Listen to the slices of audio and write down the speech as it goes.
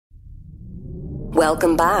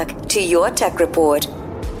Welcome back to Your Tech Report.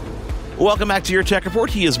 Welcome back to Your Tech Report.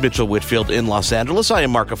 He is Mitchell Whitfield in Los Angeles. I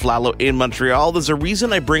am Mark Aflalo in Montreal. There's a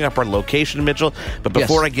reason I bring up our location, Mitchell. But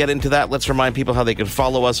before I get into that, let's remind people how they can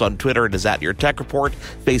follow us on Twitter. It is at Your Tech Report,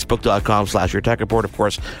 Facebook.com/Your Tech Report. Of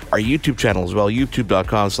course, our YouTube channel as well,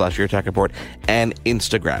 YouTube.com/Your Tech Report, and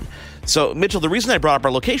Instagram. So, Mitchell, the reason I brought up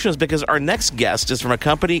our location is because our next guest is from a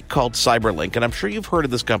company called CyberLink, and I'm sure you've heard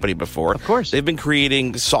of this company before. Of course. They've been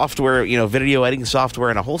creating software, video editing software,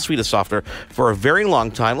 and a whole suite of software for a very long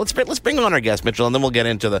time. Let's bring on our guest, Mitchell, and then we'll get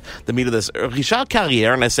into the meat of this. Richard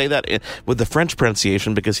Carrière, and I say that with the French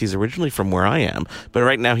pronunciation because he's originally from where I am, but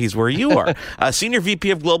right now he's where you are. Senior VP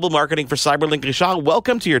of Global Marketing for CyberLink. Richard,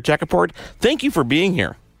 welcome to Your Tech Report. Thank you for being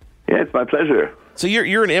here. Yeah, it's my pleasure. So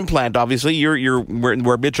you're an implant, obviously. You're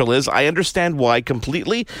where Mitchell is. I understand why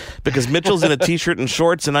completely, because Mitchell's in a T-shirt and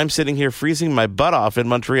shorts, and I'm sitting here freezing my butt off in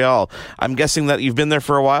Montreal. I'm guessing that you've been there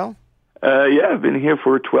for a while? Yeah, I've been here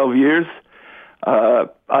for 12 years.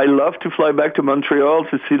 I love to fly back to Montreal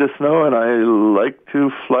to see the snow, and I like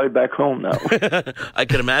to fly back home now. I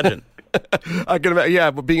can imagine.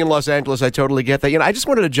 But being in Los Angeles, I totally get that. I just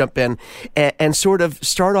wanted to jump in and sort of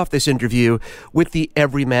start off this interview with the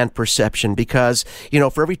everyman perception because,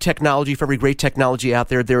 for every technology, for every great technology out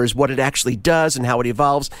there, there is what it actually does and how it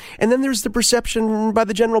evolves. And then there's the perception by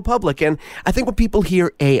the general public. And I think when people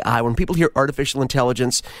hear AI, when people hear artificial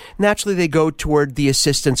intelligence, naturally they go toward the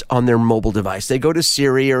assistants on their mobile device. They go to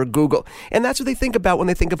Siri or Google. And that's what they think about when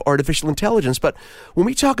they think of artificial intelligence. But when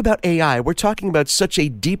we talk about AI, we're talking about such a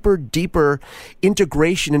deeper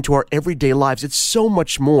integration into our everyday lives. It's so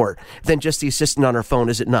much more than just the assistant on our phone,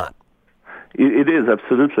 is it not? It is,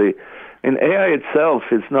 absolutely. And AI itself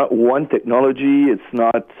is not one technology. It's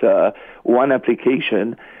not one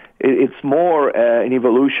application. It's more an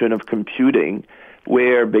evolution of computing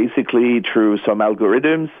where basically through some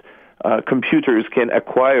algorithms, computers can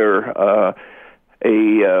acquire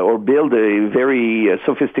or build a very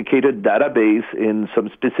sophisticated database in some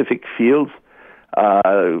specific fields,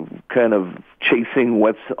 kind of chasing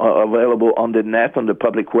what's available on the net, on the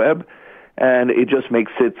public web, and it just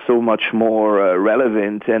makes it so much more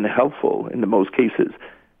relevant and helpful in the most cases.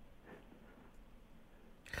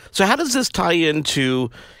 So how does this tie into,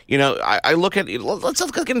 I look at,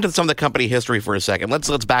 let's get into some of the company history for a second. Let's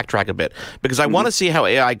backtrack a bit because I want to see how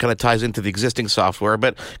AI kind of ties into the existing software.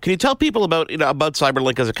 But can you tell people about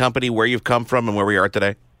CyberLink as a company, where you've come from and where we are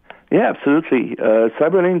today? Yeah, absolutely.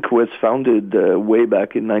 CyberLink was founded way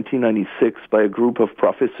back in 1996 by a group of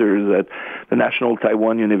professors at the National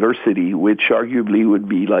Taiwan University, which arguably would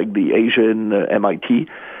be like the Asian MIT.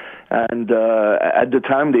 And at the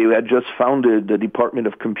time, they had just founded the Department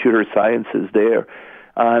of Computer Sciences there.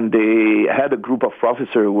 And they had a group of professors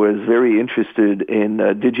who was very interested in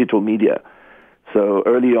digital media. So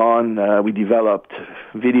early on, we developed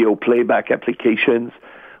video playback applications.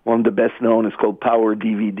 One of the best known is called Power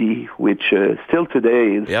DVD, which still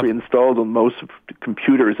today is pre-installed on most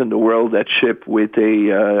computers in the world that ship with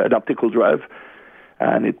an optical drive.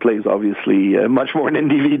 And it plays, obviously, much more than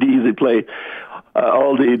DVDs. It plays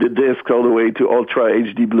all the disc all the way to Ultra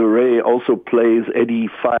HD Blu-ray. Also plays any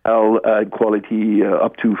file quality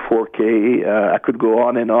up to 4K. I could go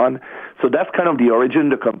on and on. So that's kind of the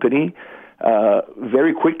origin of the company.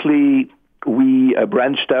 Very quickly, we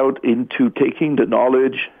branched out into taking the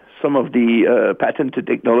knowledge, some of the patented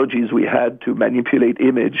technologies we had to manipulate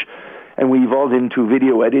image, and we evolved into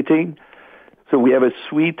video editing. So we have a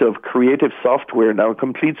suite of creative software now, a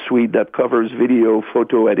complete suite that covers video,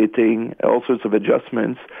 photo editing, all sorts of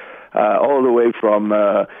adjustments, all the way from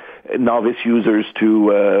novice users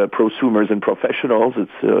to prosumers and professionals.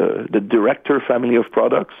 It's the Director family of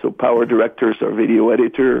products. So Power Directors are video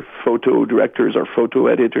editor, Photo Directors are photo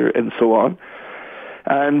editor, and so on.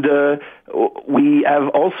 And we have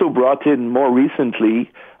also brought in more recently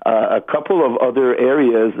a couple of other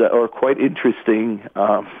areas that are quite interesting.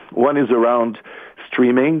 One is around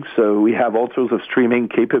streaming. So we have all sorts of streaming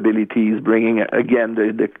capabilities, bringing, again,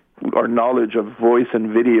 our knowledge of voice and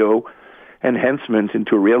video enhancements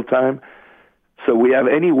into real time. So we have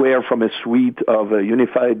anywhere from a suite of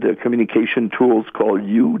unified communication tools called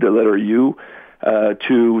U, the letter U,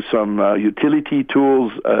 to some utility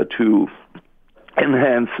tools to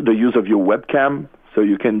enhance the use of your webcam. So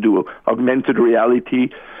you can do augmented reality,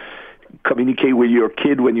 communicate with your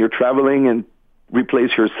kid when you're traveling, and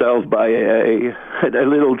replace yourself by a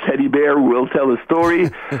little teddy bear who will tell a story.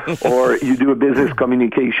 Or you do a business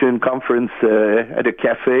communication conference at a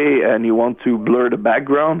cafe and you want to blur the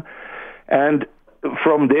background. And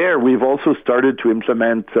from there, we've also started to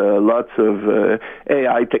implement lots of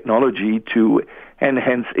AI technology to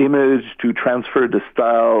enhance image, to transfer the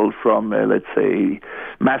style from, let's say,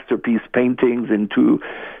 masterpiece paintings into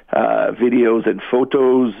videos and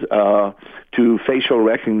photos, to facial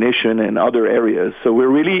recognition and other areas. So we're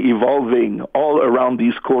really evolving all around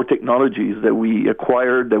these core technologies that we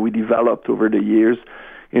acquired, that we developed over the years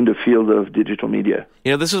in the field of digital media.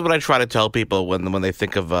 This is what I try to tell people when they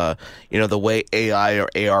think of the way AI or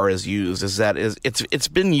AR is used, is that it's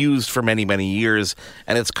been used for many, many years,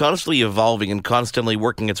 and it's constantly evolving and constantly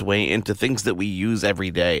working its way into things that we use every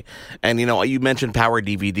day. And you mentioned Power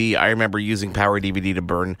DVD. I remember using Power DVD to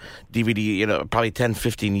burn DVD, probably 10,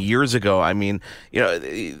 15 years ago. I mean,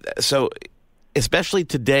 so especially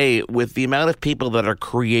today with the amount of people that are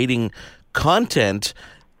creating content,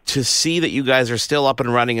 to see that you guys are still up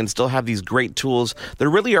and running and still have these great tools that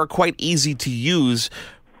really are quite easy to use,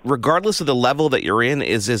 regardless of the level that you're in,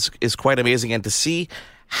 is quite amazing. And to see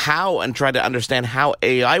how and try to understand how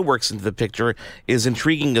AI works into the picture is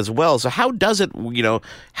intriguing as well. So how does it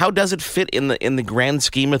fit in the grand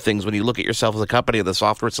scheme of things when you look at yourself as a company and the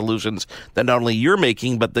software solutions that not only you're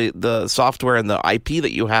making, but the software and the IP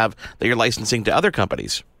that you have that you're licensing to other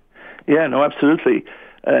companies? Yeah, no, absolutely.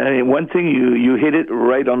 One thing, you hit it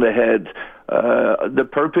right on the head. The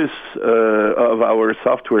purpose of our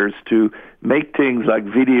software is to make things like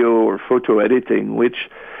video or photo editing,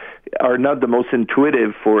 which are not the most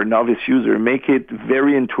intuitive for a novice user, make it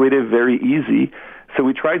very intuitive, very easy. So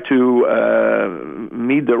we try to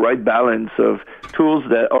meet the right balance of tools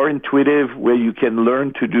that are intuitive, where you can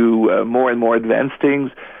learn to do more and more advanced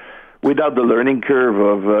things, without the learning curve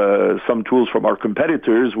of some tools from our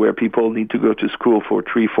competitors, where people need to go to school for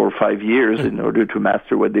 3, 4, 5 years in order to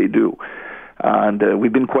master what they do. And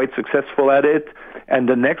we've been quite successful at it. And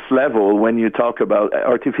the next level, when you talk about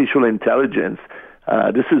artificial intelligence,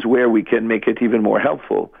 this is where we can make it even more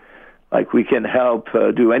helpful. Like, we can help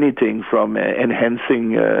do anything from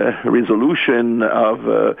enhancing resolution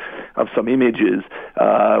of some images.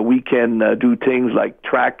 We can do things like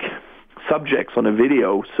track subjects on a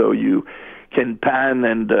video, so you can pan,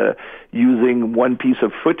 and using one piece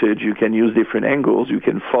of footage, you can use different angles, you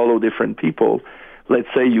can follow different people. Let's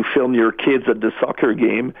say you film your kids at the soccer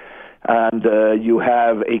game, and you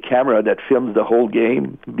have a camera that films the whole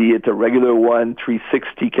game, be it a regular one,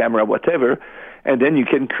 360 camera, whatever, and then you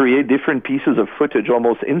can create different pieces of footage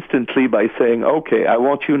almost instantly by saying, okay, I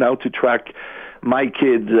want you now to track my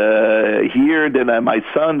kid here, then my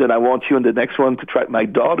son, then I want you in the next one to track my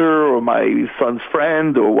daughter or my son's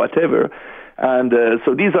friend or whatever. And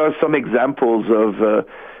so these are some examples of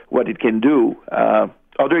what it can do.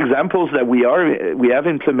 Other examples that we have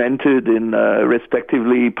implemented in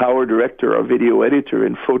respectively Power Director, our video editor,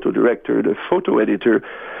 and Photo Director, the photo editor,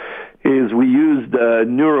 is we used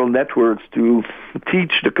neural networks to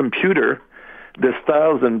teach the computer the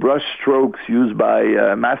styles and brush strokes used by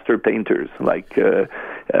master painters, like it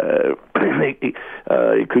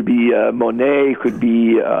could be Monet, it could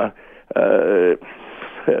be Rembrandt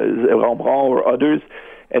or others.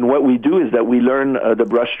 And what we do is that we learn the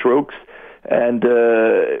brush strokes, and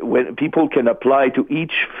when people can apply to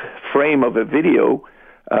each frame of a video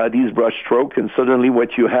these brush strokes, and suddenly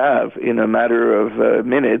what you have in a matter of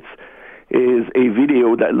minutes is a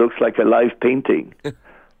video that looks like a live painting.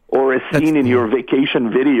 Or a scene in your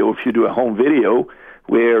vacation video, if you do a home video,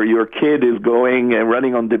 where your kid is going and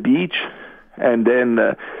running on the beach, and then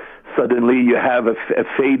suddenly you have a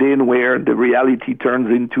fade in where the reality turns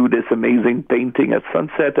into this amazing painting at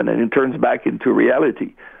sunset, and then it turns back into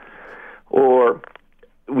reality. Or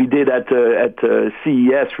we did at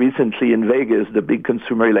CES recently in Vegas, the big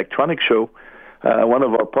consumer electronics show, one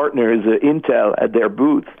of our partners, Intel, at their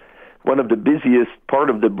booth. One of the busiest part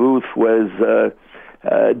of the booth was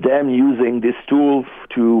them using this tool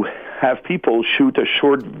to have people shoot a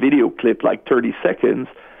short video clip, like 30 seconds,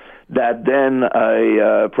 that then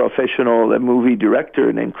a professional movie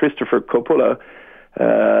director named Christopher Coppola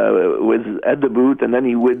was at the booth, and then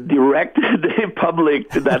he would direct the public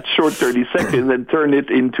to that short 30 seconds and turn it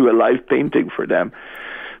into a live painting for them.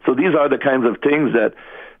 So these are the kinds of things that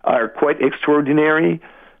are quite extraordinary.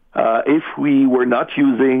 If we were not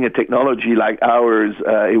using a technology like ours,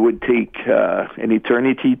 it would take an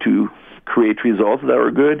eternity to create results that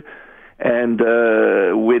are good. And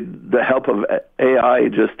with the help of AI,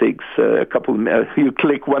 it just takes a couple of minutes. You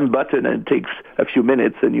click one button and it takes a few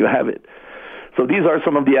minutes and you have it. So these are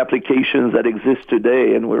some of the applications that exist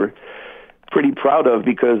today, and we're pretty proud of,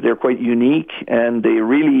 because they're quite unique and they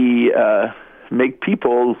really make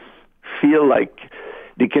people feel like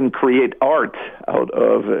they can create art out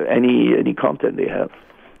of any content they have.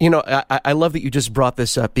 I love that you just brought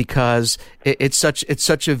this up because it's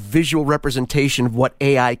such a visual representation of what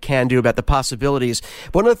AI can do, about the possibilities.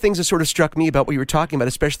 One of the things that sort of struck me about what you were talking about,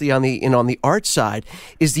 especially on the art side,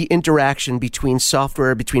 is the interaction between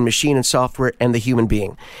machine and software and the human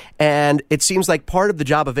being. And it seems like part of the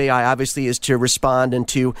job of AI, obviously, is to respond and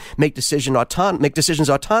to make decisions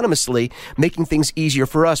autonomously, making things easier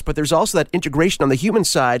for us. But there's also that integration on the human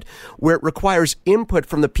side where it requires input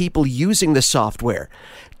from the people using the software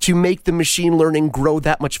to make the machine learning grow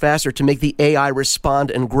that much faster, to make the AI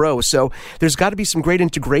respond and grow. So there's got to be some great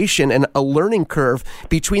integration and a learning curve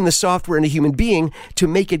between the software and the human being to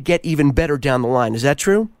make it get even better down the line. Is that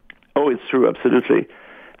true? Oh, it's true, absolutely.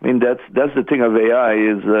 I mean, that's the thing of AI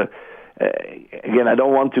is, again, I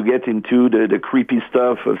don't want to get into the creepy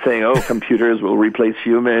stuff of saying, oh, computers will replace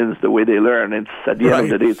humans the way they learn. It's at the end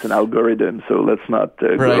of the day, it's an algorithm, so let's not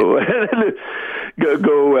go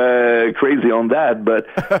crazy on that. But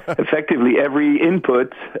effectively, every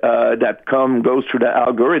input that goes through that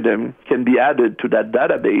algorithm can be added to that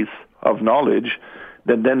database of knowledge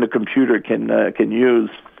that then the computer can use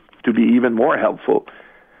to be even more helpful.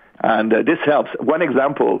 And this helps. One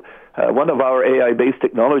example, one of our AI-based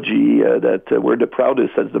technology that we're the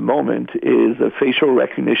proudest at the moment is a facial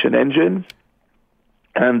recognition engine.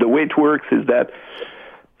 And the way it works is that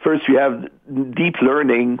first you have deep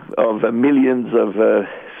learning of millions of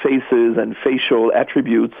faces and facial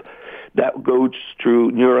attributes that goes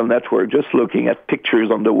through neural network, just looking at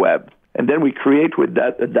pictures on the web. And then we create with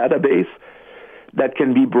that a database that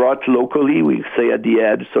can be brought locally, we say at the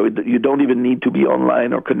edge, so you don't even need to be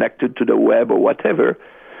online or connected to the web or whatever.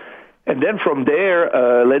 And then from there,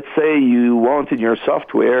 let's say you want in your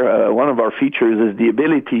software, one of our features is the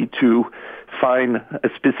ability to find a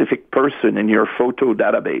specific person in your photo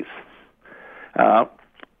database.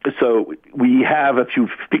 So we have a few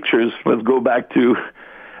pictures. Let's go back to,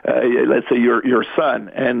 let's say, your son,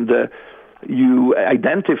 and you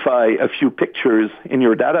identify a few pictures in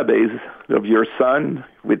your database of your son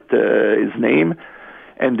with his name,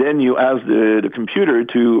 and then you ask the computer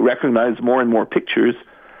to recognize more and more pictures.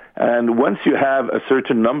 And once you have a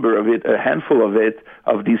certain number of it, a handful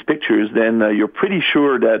of these pictures, then you're pretty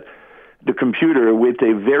sure that the computer, with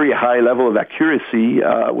a very high level of accuracy,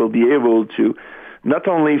 will be able to not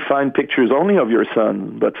only find pictures only of your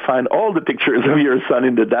son, but find all the pictures of your son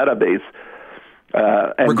in the database.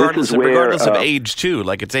 And regardless of age, too.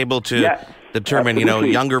 Like it's able to determine,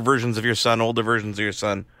 absolutely. Younger versions of your son, older versions of your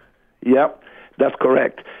son. Yeah, that's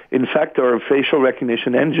correct. In fact, our facial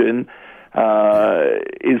recognition engine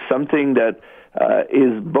is something that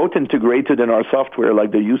is both integrated in our software,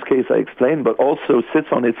 like the use case I explained, but also sits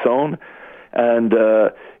on its own. And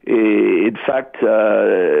in fact,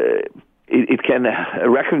 it can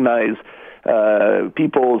recognize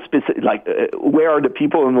people, like where are the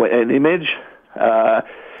people in an image.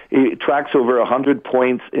 It tracks over 100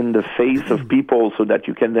 points in the face of people so that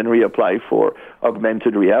you can then reapply for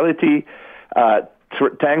augmented reality.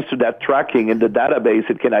 Thanks to that tracking in the database,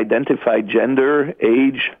 it can identify gender,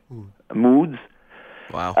 age, moods.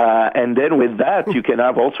 Wow. And then with that, you can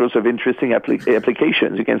have all sorts of interesting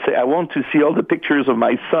applications. You can say, I want to see all the pictures of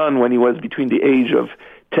my son when he was between the age of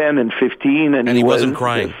 10 and 15. And he wasn't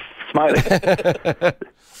crying. Smiling.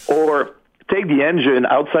 Or take the engine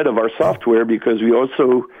outside of our software, because we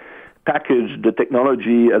also package the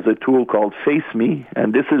technology as a tool called FaceMe,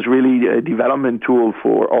 and this is really a development tool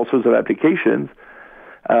for all sorts of applications.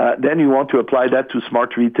 Then you want to apply that to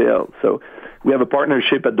smart retail. So we have a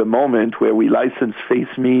partnership at the moment where we license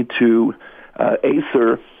FaceMe to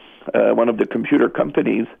Acer, one of the computer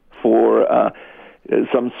companies, for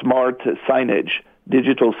some smart signage,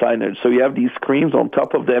 digital signage. So you have these screens, on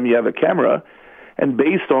top of them you have a camera, and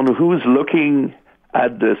based on who's looking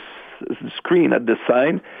at this screen, at the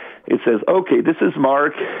sign, it says, okay, this is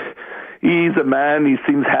Mark. He's a man. He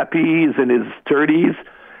seems happy. He's in his 30s.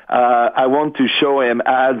 I want to show him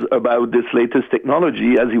ads about this latest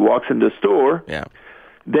technology as he walks in the store. Yeah.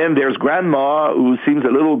 Then there's grandma who seems a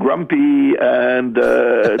little grumpy and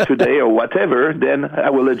today or whatever. Then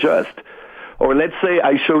I will adjust. Or let's say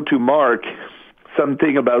I show to Mark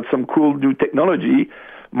something about some cool new technology.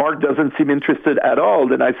 Mark doesn't seem interested at all.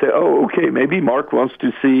 Then I say, oh, okay, maybe Mark wants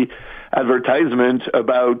to see advertisement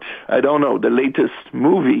about, I don't know, the latest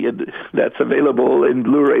movie that's available in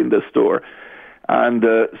Blu-ray in the store. And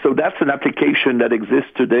so that's an application that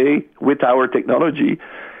exists today with our technology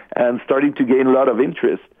and starting to gain a lot of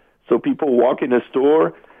interest. So people walk in a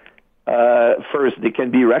store, first they can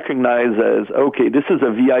be recognized as, okay, this is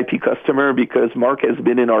a VIP customer because Mark has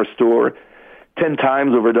been in our store 10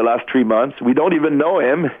 times over the last 3 months. We don't even know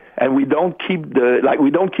him, and we don't keep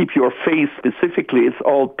your face specifically. It's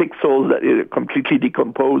all pixels that are completely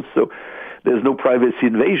decomposed, so there's no privacy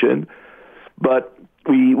invasion. But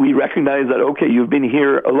we recognize that, okay, you've been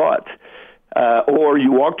here a lot. Or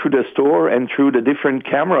you walk through the store, and through the different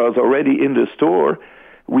cameras already in the store,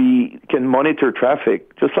 we can monitor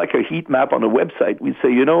traffic, just like a heat map on a website. We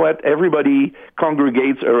say, you know what, everybody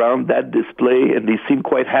congregates around that display, and they seem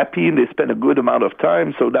quite happy, and they spend a good amount of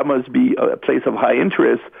time, so that must be a place of high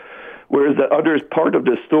interest. Whereas the other part of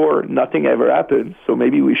the store, nothing ever happens, so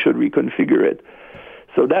maybe we should reconfigure it.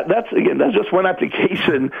 So that's just one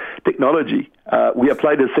application technology. We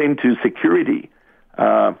apply the same to security,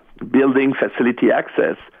 building facility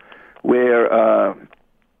access, where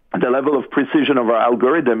the level of precision of our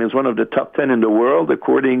algorithm is one of the top 10 in the world,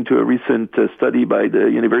 according to a recent study by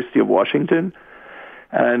the University of Washington.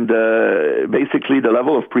 And basically, the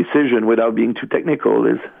level of precision, without being too technical,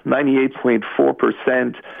 is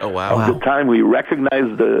 98.4% of the time we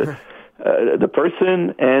recognize the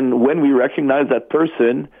person. And when we recognize that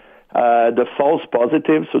person, the false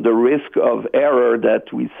positive, so the risk of error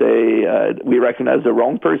that we say we recognize the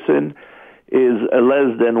wrong person, is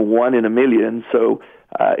less than 1 in a million. So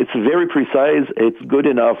it's very precise. It's good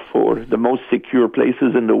enough for the most secure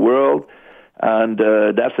places in the world. And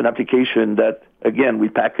that's an application that, again, we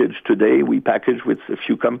package today. We package with a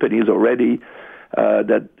few companies already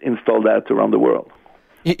that install that around the world.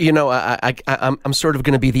 You know, I'm sort of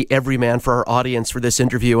going to be the everyman for our audience for this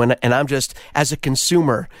interview, and I'm just, as a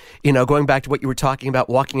consumer, you know, going back to what you were talking about,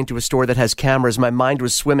 walking into a store that has cameras, my mind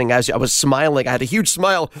was swimming as I was smiling. I had a huge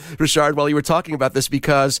smile, Richard, while you were talking about this,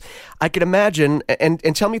 because I could imagine,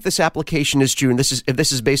 and tell me if this application is true, and if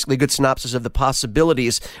this is basically a good synopsis of the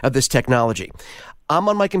possibilities of this technology. I'm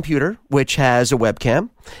on my computer, which has a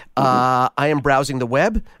webcam. I am browsing the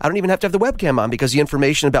web. I don't even have to have the webcam on because the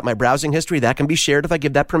information about my browsing history, that can be shared if I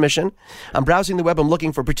give that permission. I'm browsing the web. I'm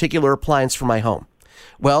looking for a particular appliance for my home.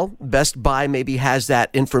 Well, Best Buy maybe has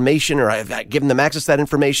that information, or I've given them access to that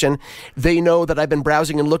information. They know that I've been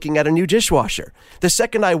browsing and looking at a new dishwasher. The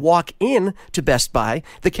second I walk in to Best Buy,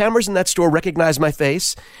 the cameras in that store recognize my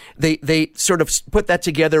face. They sort of put that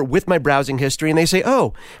together with my browsing history, and they say,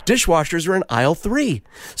 oh, dishwashers are in aisle 3.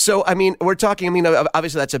 So, I mean, we're talking,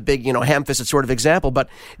 obviously that's a big, ham-fisted sort of example, but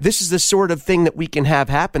this is the sort of thing that we can have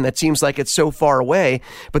happen that seems like it's so far away.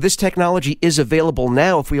 But this technology is available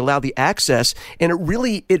now if we allow the access, and it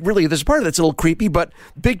really, there's a part of that's a little creepy, but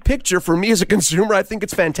big picture for me as a consumer, I think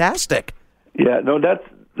it's fantastic. Yeah, no,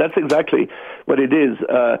 that's exactly what it is.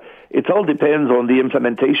 It all depends on the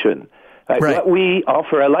implementation. Right. What we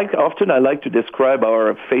offer, I like to describe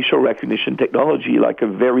our facial recognition technology like a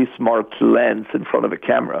very smart lens in front of a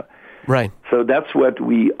camera. Right. So that's what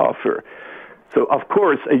we offer. So, of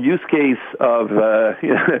course, a use case of,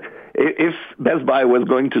 if Best Buy was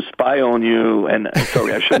going to spy on you, and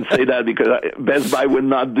sorry, I shouldn't say that because Best Buy would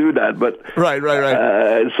not do that, but... Right.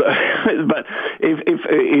 But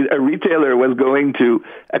if a retailer was going to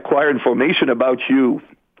acquire information about you,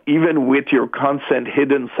 even with your consent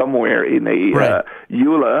hidden somewhere in a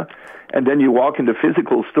EULA, and then you walk in the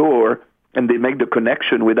physical store and they make the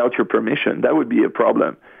connection without your permission, that would be a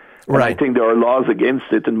problem. And I think there are laws against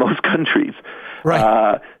it in most countries.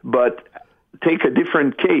 But take a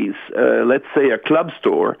different case. Let's say a club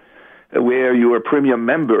store where you're a premium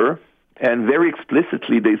member, and very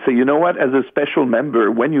explicitly they say, you know what, as a special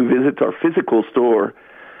member, when you visit our physical store,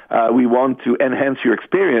 we want to enhance your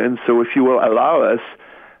experience. So if you will allow us,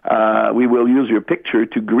 we will use your picture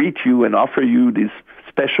to greet you and offer you these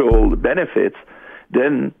special benefits.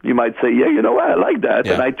 Then you might say, yeah, you know what, I like that,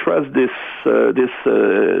 and I trust this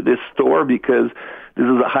store because this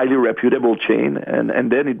is a highly reputable chain, and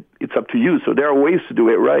then it's up to you. So there are ways to do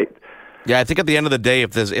it right. Yeah, I think at the end of the day,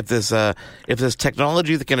 if there's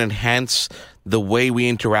technology that can enhance the way we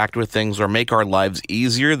interact with things or make our lives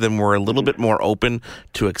easier, then we're a little bit more open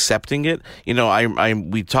to accepting it. You know,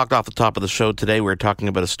 we talked off the top of the show today. We were talking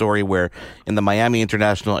about a story where in the Miami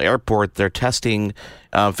International Airport, they're testing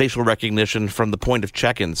facial recognition from the point of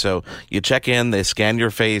check-in. So you check in, they scan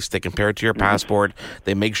your face, they compare it to your passport,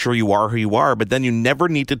 they make sure you are who you are, but then you never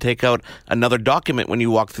need to take out another document when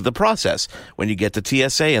you walk through the process. When you get to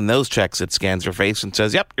TSA and those checks, it scans your face and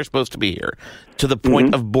says, yep, you're supposed to be here. To the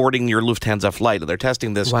point of boarding your Lufthansa flight. They're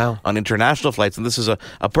testing this on international flights, and this is a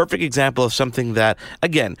perfect example of something that,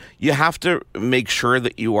 again, you have to make sure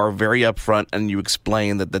that you are very upfront and you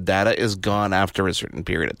explain that the data is gone after a certain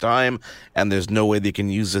period of time, and there's no way they can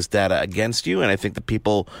use this data against you, and I think that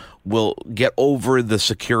people will get over the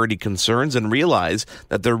security concerns and realize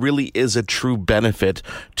that there really is a true benefit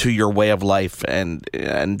to your way of life and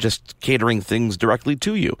just catering things directly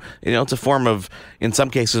to you. It's a form of, in some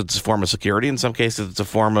cases, it's a form of security. In some cases, it's a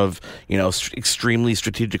form of, extremely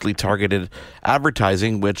strategically targeted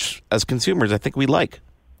advertising, which as consumers, I think we like.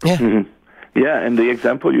 Yeah. Mm-hmm. Yeah, and the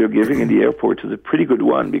example you're giving in the airport is a pretty good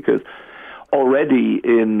one, because already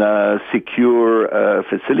in secure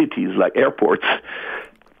facilities like airports,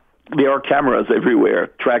 there are cameras everywhere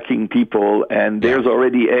tracking people, and there's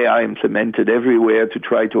already AI implemented everywhere to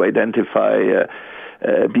try to identify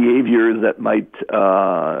behaviors that might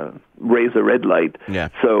raise a red light. Yeah.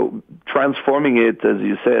 So transforming it, as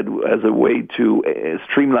you said, as a way to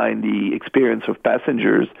streamline the experience of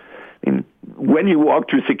passengers. When you walk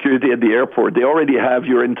through security at the airport, they already have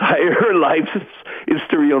your entire life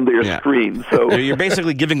history on their screen. So you're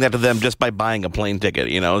basically giving that to them just by buying a plane ticket,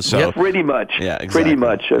 So yeah, pretty much. Yeah, exactly. Pretty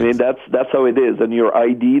much. I mean, that's how it is, and your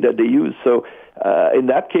ID that they use. So in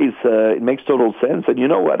that case, it makes total sense. And you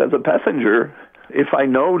know what? As a passenger, if I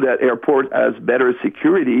know that airport has better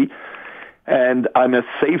security, and I'm a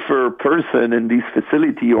safer person in this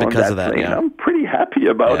facility or on that plane, I'm pretty happy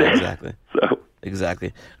about it. Exactly. So.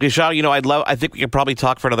 Exactly. Richard, I think we could probably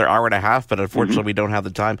talk for another hour and a half, but unfortunately we don't have the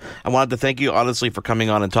time. I wanted to thank you, honestly, for coming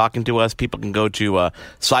on and talking to us. People can go to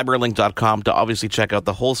CyberLink.com to obviously check out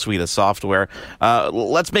the whole suite of software.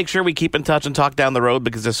 Let's make sure we keep in touch and talk down the road,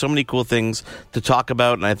 because there's so many cool things to talk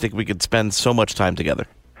about, and I think we could spend so much time together.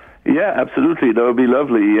 Yeah, absolutely. That would be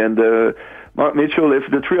lovely. And Mark Mitchell, if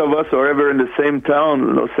the three of us are ever in the same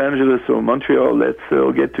town, Los Angeles or Montreal, let's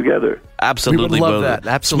all get together. Absolutely. We would love that.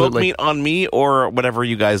 Absolutely. Smoke meat on me or whatever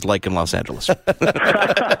you guys like in Los Angeles. Perfect.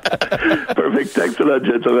 Thanks a lot,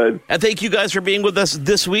 gentlemen. And thank you guys for being with us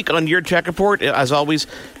this week on Your Tech Report. As always,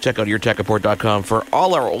 check out yourtechreport.com for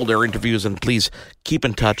all our older interviews, and please keep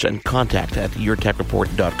in touch and contact at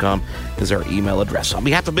yourtechreport.com is our email address. On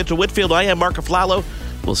behalf of Mitchell Whitfield, I am Mark Aflalo.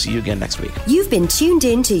 We'll see you again next week. You've been tuned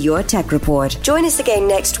in to Your Tech Report. Join us again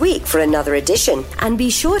next week for another edition. And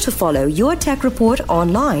be sure to follow Your Tech Report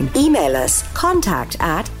online. Email us,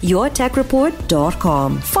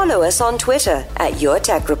 contact@yourtechreport.com. Follow us on Twitter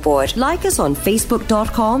 @YourTechReport. Like us on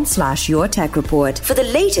Facebook.com/YourTechReport. For the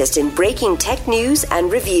latest in breaking tech news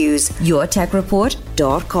and reviews,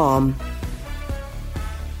 YourTechReport.com.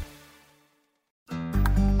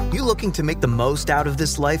 You looking to make the most out of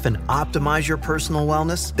this life and optimize your personal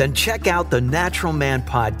wellness? Then check out the Natural Man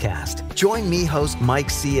Podcast. Join me, host Mike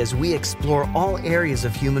C., as we explore all areas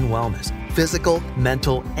of human wellness, physical,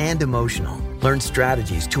 mental, and emotional. Learn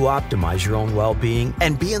strategies to optimize your own well-being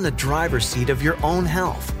and be in the driver's seat of your own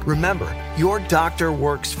health. Remember, your doctor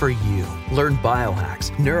works for you. Learn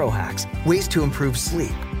biohacks, neurohacks, ways to improve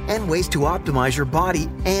sleep, and ways to optimize your body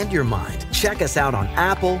and your mind. Check us out on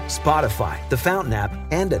Apple, Spotify, the Fountain app,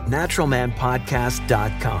 and at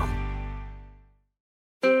naturalmanpodcast.com.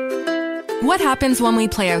 What happens when we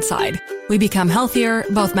play outside? We become healthier,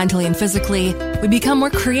 both mentally and physically. We become more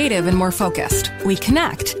creative and more focused. We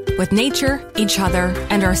connect with nature, each other,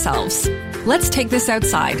 and ourselves. Let's Take This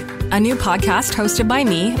Outside, a new podcast hosted by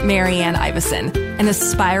me, Marianne Iveson, an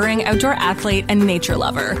aspiring outdoor athlete and nature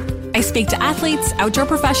lover. I speak to athletes, outdoor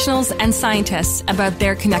professionals, and scientists about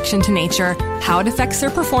their connection to nature, how it affects their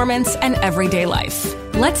performance, and everyday life.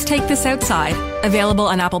 Let's Take This Outside, available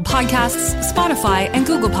on Apple Podcasts, Spotify, and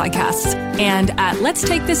Google Podcasts, and at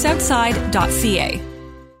letstakethisoutside.ca.